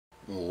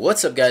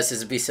What's up, guys?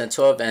 This is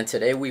B12 and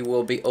today we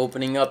will be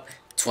opening up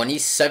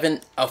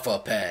 27 alpha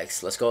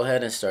packs. Let's go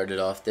ahead and start it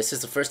off. This is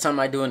the first time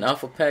I do an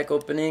alpha pack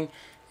opening,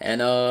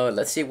 and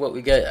let's see what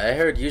we get. I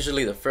heard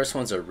usually the first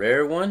one's a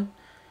rare one,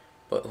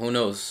 but who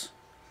knows?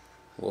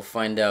 We'll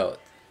find out.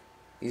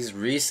 These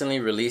recently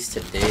released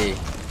today,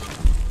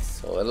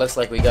 so it looks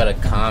like we got a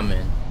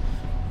common,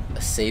 a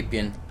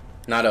sapien,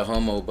 not a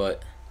homo,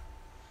 but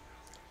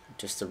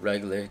just a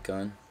regular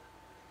gun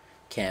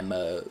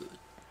camo.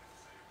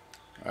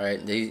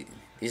 Alright,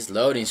 these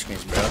loading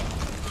screens, bro.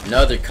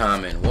 Another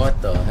common.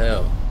 What the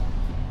hell?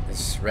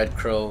 This red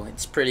crow.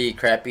 It's pretty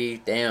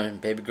crappy. Damn,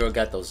 baby girl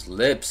got those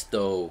lips,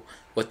 though.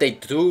 What they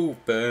do,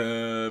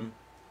 bam.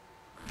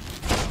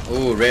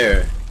 Ooh,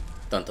 rare.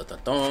 Dun dun dun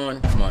dun.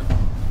 Come on.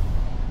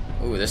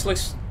 Ooh, this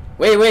looks...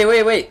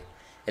 Wait.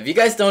 If you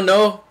guys don't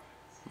know,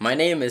 my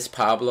name is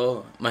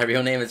Pablo. My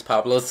real name is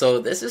Pablo, so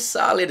this is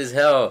solid as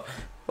hell.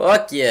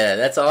 Fuck yeah,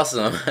 that's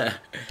awesome.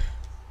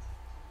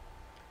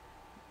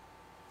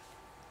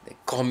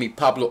 Call me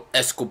Pablo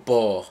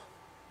Escobar.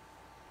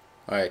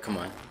 Alright, come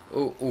on.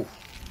 Ooh.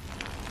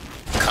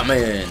 Come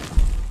in.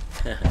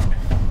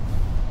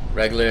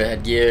 Regular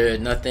headgear,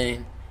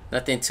 nothing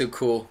too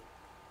cool.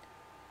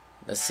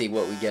 Let's see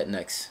what we get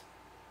next.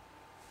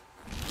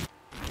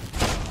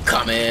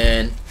 Come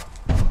in.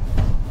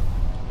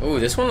 Ooh,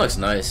 this one looks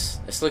nice.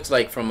 This looks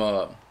like from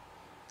a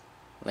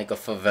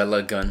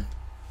favela gun.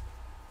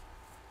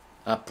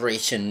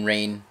 Operation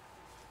Rain.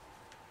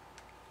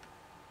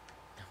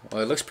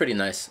 Well, it looks pretty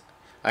nice.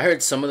 I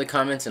heard some of the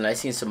comments, and I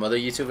seen some other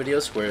YouTube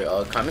videos where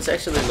comments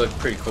actually look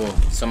pretty cool.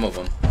 Some of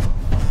them.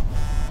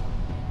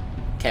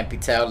 Campy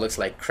tail looks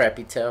like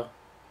crappy tail.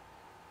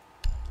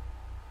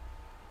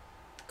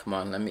 Come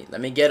on,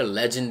 let me get a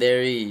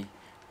legendary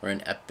or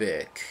an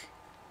epic.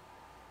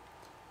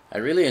 I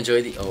really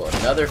enjoy the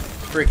another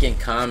freaking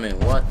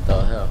comment. What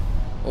the hell?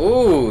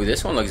 Ooh,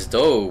 this one looks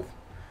dope.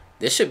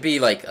 This should be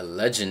like a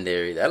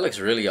legendary. That looks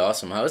really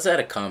awesome. How is that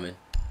a common?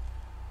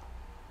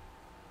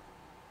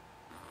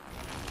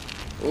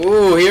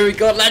 Ooh, here we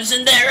go,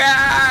 legendary!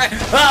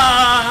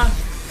 Ah!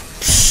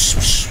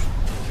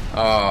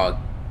 Oh,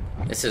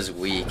 this is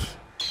weak.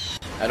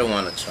 I don't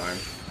want a charm.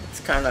 It's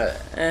kind of,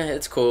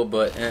 it's cool,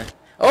 but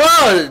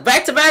Oh,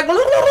 back to back!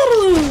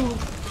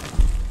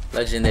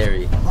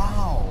 Legendary.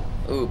 Wow.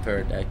 Ooh,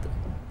 pterodactyl.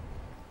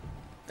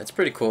 That's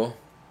pretty cool.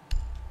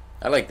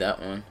 I like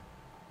that one.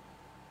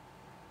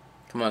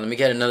 Come on, let me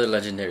get another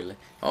legendary.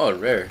 Oh,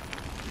 rare.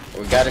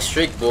 We got a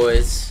streak,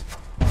 boys.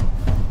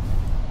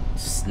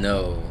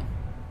 Snow.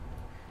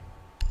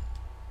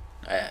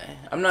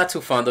 I'm not too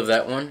fond of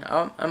that one.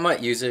 I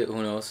might use it.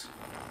 Who knows?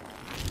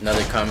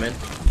 Another comment.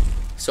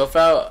 So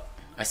far,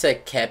 I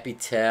said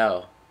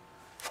Capital.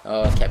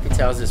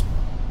 Capital's is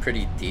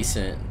pretty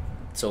decent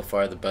so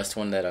far. The best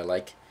one that I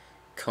like.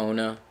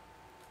 Kona.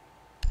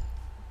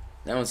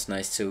 That one's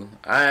nice too.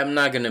 I'm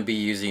not gonna be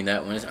using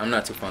that one. I'm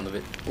not too fond of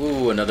it.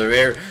 Ooh, another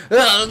rare.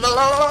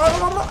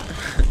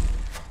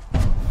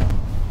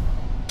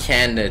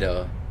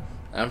 Canada.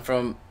 I'm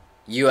from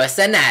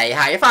USA.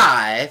 High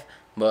five.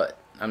 But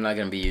I'm not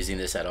gonna be using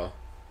this at all.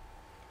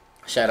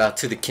 Shout out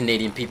to the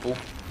Canadian people.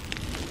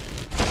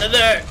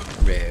 Another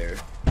rare.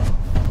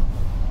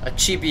 A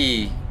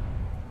chibi.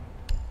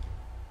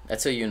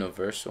 That's a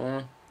universal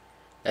one.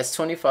 That's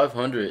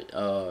 2,500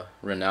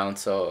 renown,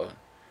 so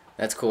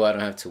that's cool. I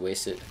don't have to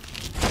waste it.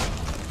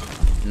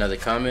 Another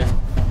comment.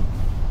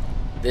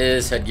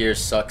 This headgear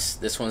sucks.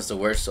 This one's the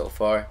worst so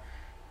far.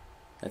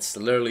 That's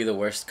literally the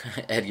worst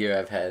headgear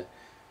I've had.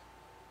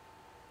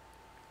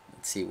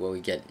 Let's see what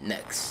we get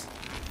next.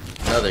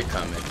 Another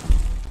comment.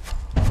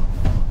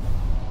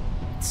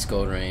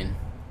 Skull Rain.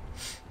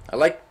 I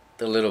like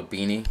the little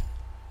beanie.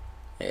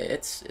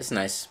 It's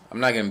nice. I'm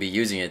not gonna be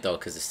using it though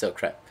because it's still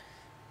crap.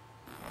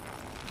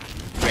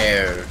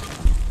 Rare.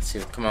 Let's see.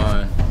 Come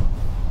on.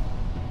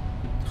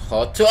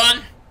 Hot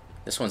on.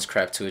 This one's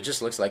crap too. It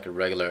just looks like a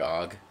regular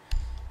AUG.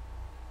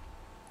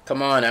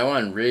 Come on. I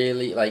want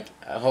really like.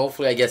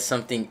 Hopefully I get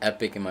something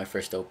epic in my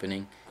first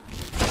opening.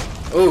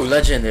 Ooh,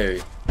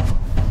 legendary.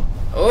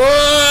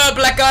 Oh,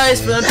 black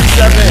eyes for MP7.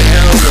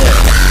 Hell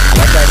yeah.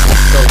 Black eyes is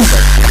so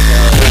sexy.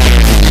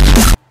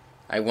 Hell.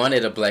 I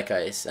wanted a black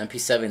eyes.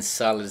 MP7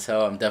 solid as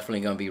hell. I'm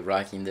definitely gonna be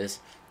rocking this.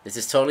 This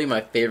is totally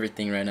my favorite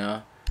thing right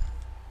now.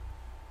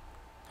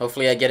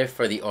 Hopefully I get it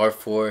for the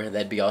R4.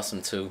 That'd be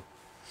awesome too.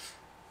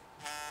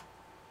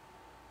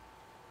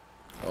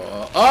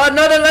 Oh,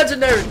 another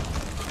legendary.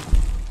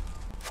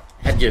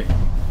 Headgear.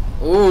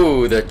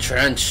 Ooh, the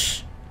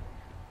trench.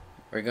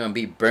 We're gonna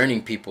be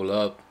burning people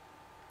up.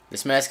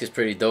 This mask is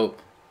pretty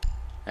dope.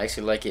 I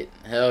actually like it.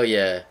 Hell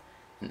yeah.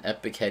 An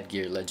epic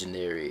headgear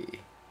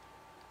legendary.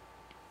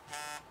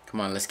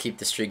 Come on, let's keep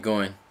the streak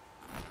going.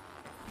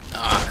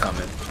 Ah,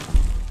 coming.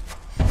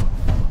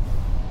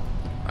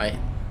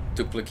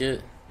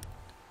 Duplicate.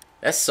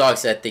 That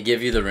sucks that they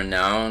give you the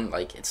renown.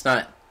 Like, it's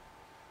not...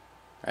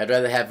 I'd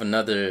rather have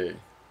another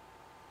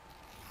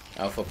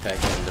alpha pack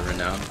than the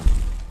renown.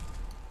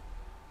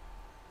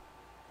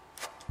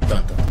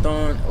 Dun dun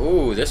dun.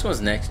 Ooh, this one's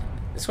next.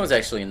 This one's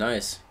actually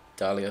nice.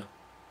 Dahlia.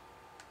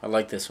 I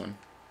like this one.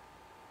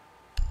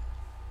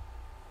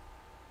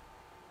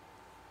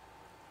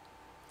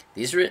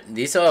 These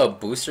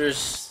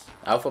boosters,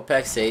 alpha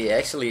packs, they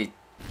actually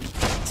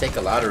take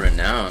a lot of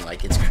renown.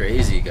 Like, it's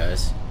crazy,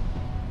 guys.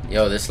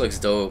 Yo, this looks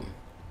dope.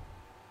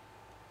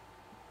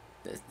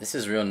 This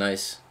is real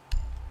nice.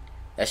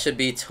 That should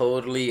be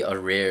totally a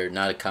rare,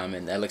 not a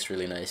common. That looks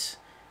really nice.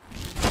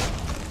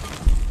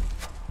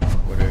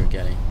 What are we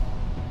getting?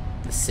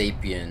 The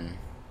Sapien.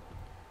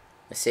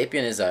 The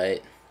Sapien is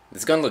alright.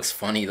 This gun looks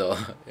funny though.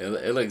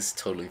 It looks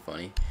totally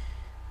funny.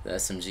 The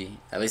SMG.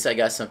 At least I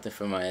got something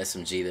for my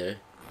SMG there.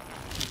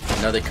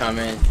 Another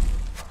comment.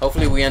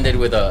 Hopefully we ended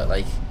with a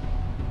like.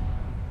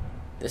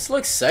 This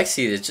looks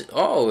sexy. It's just,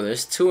 oh,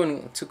 there's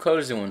two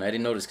colors in one. I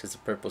didn't notice because the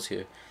purple's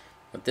here.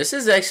 But this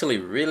is actually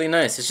really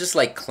nice. It's just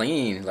like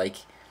clean, like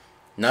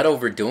not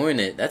overdoing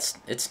it.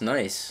 It's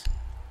nice.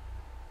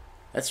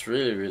 That's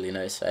really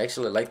nice. I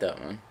actually like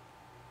that one.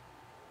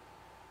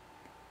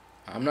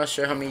 I'm not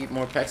sure how many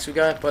more packs we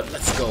got, but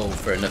let's go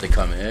for another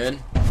comment.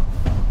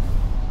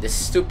 This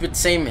stupid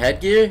same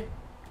headgear?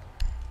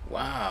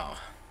 Wow.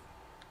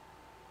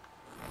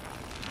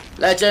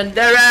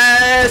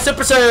 Legendary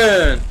Super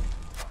Saiyan!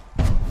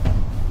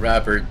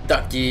 Robert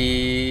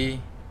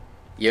Ducky.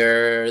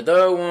 You're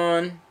the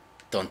one.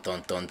 Dun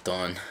dun dun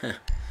dun.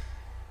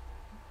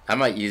 I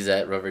might use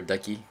that, Robert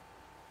Ducky.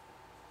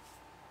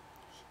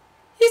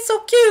 He's so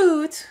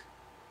cute.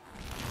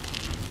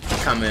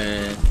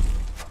 Comment.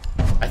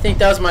 I think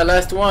that was my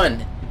last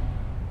one.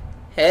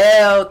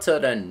 Hell to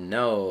the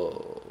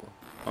no.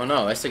 Oh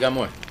no, I still got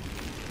more.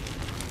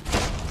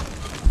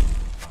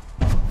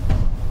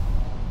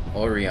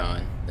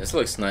 Orion. This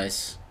looks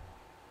nice.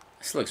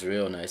 This looks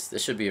real nice.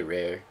 This should be a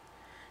rare.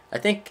 I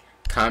think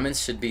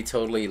commons should be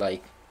totally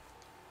like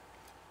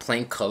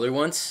plain color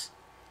ones.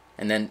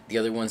 And then the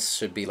other ones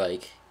should be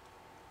like,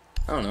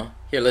 I don't know.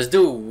 Here, let's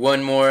do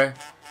one more.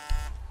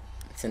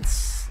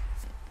 Since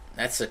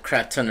that's a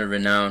crap ton of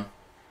renown.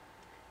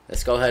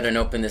 Let's go ahead and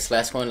open this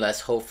last one.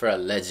 Let's hope for a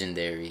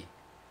legendary.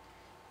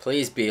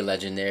 Please be a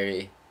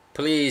legendary.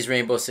 Please,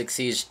 Rainbow Six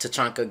Siege,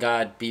 Tachanka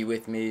God, be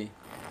with me.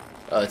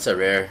 Oh, it's a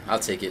rare. I'll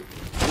take it.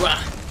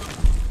 Wah!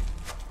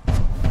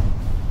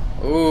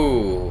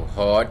 Ooh,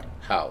 Hard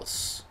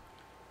House.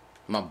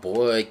 My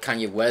boy,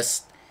 Kanye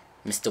West.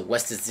 Mr.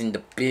 West is in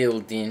the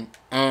building.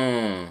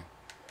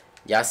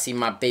 Y'all see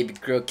my baby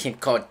girl, Kim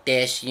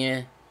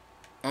Kardashian?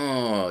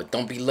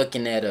 Don't be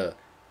looking at her.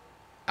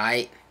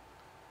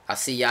 I'll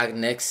see y'all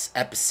next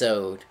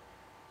episode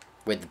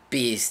where the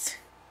beast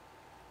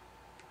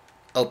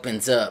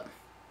opens up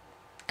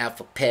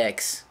alpha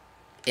packs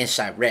in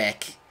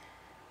Chirac.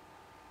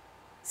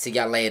 See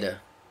y'all later.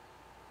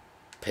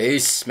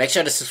 Peace. Make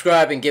sure to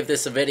subscribe and give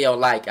this a video a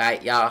like.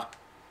 Alright, y'all.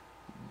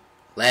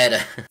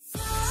 Later.